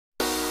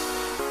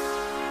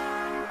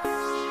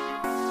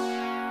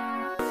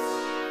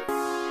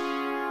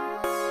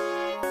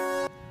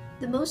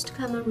The most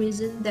common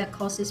reason that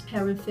causes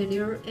parent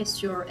failure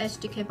is your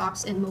HDK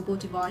box and mobile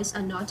device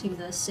are not in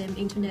the same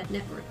internet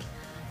network.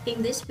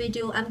 In this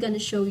video, I'm going to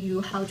show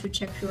you how to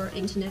check your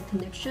internet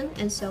connection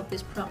and solve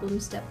this problem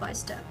step by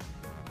step.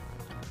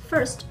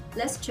 First,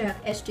 let's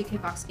check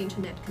HDK box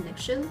internet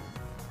connection.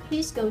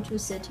 Please go to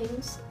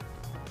Settings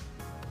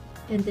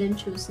and then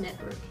choose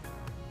Network.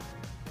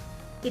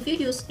 If you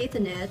use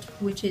Ethernet,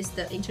 which is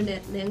the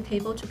internet LAN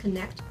cable to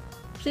connect,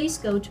 please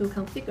go to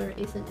Configure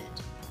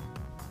Ethernet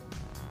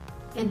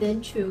and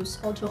then choose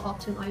Auto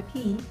Opt-in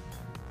IP.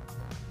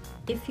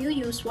 If you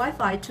use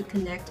Wi-Fi to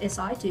connect as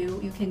I do,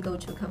 you can go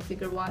to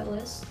Configure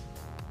Wireless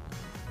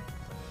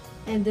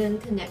and then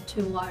connect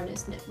to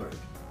wireless network.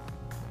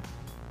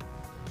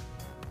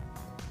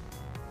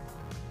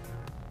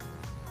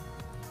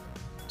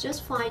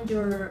 Just find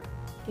your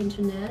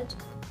internet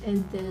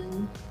and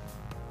then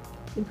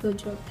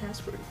input your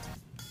password.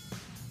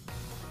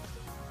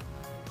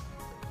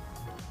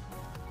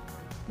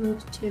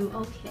 Move to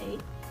OK.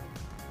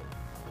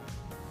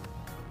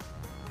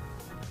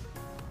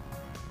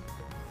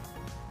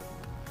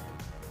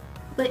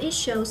 When it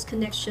shows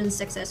connection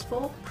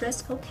successful,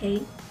 press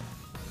OK,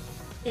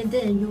 and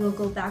then you will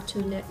go back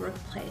to network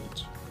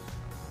page.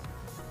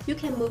 You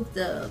can move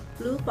the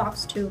blue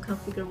box to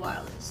Configure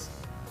Wireless.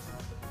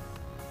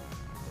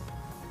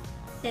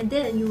 And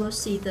then you will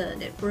see the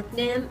network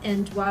name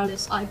and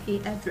wireless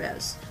IP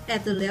address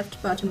at the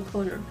left bottom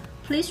corner.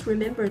 Please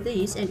remember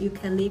these and you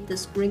can leave the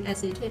screen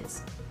as it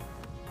is.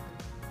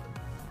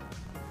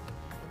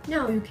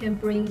 Now you can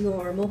bring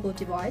your mobile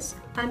device.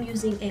 I'm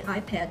using an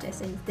iPad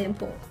as an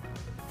example.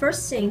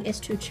 First thing is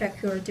to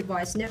check your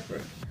device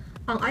network.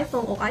 On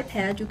iPhone or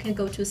iPad, you can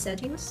go to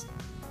Settings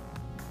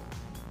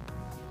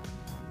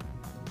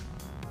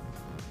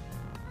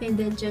and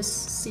then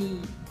just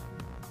see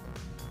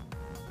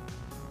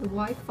the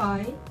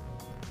Wi-Fi,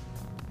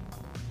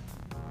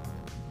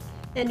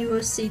 and you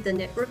will see the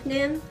network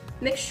name.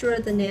 Make sure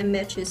the name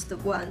matches the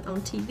one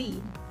on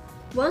TV.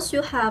 Once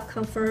you have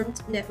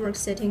confirmed network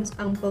settings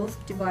on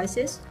both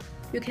devices,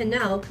 you can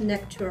now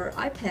connect your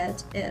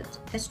iPad at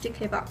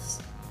HDK Box.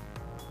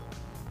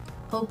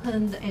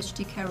 Open the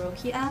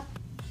HDKaraoke app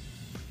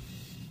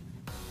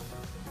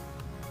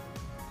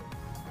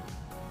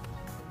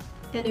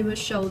and it will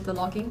show the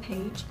login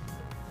page.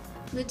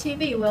 The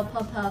TV will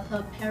pop up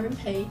a parent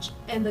page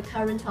and the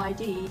current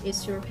ID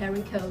is your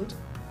parent code.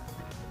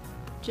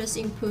 Just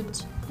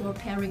input your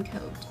parent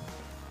code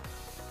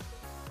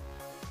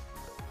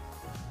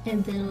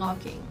and then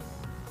log in.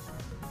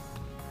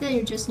 Then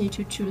you just need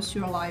to choose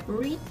your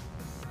library.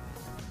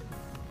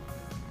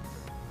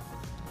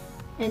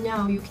 And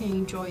now you can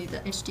enjoy the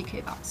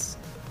HDK box.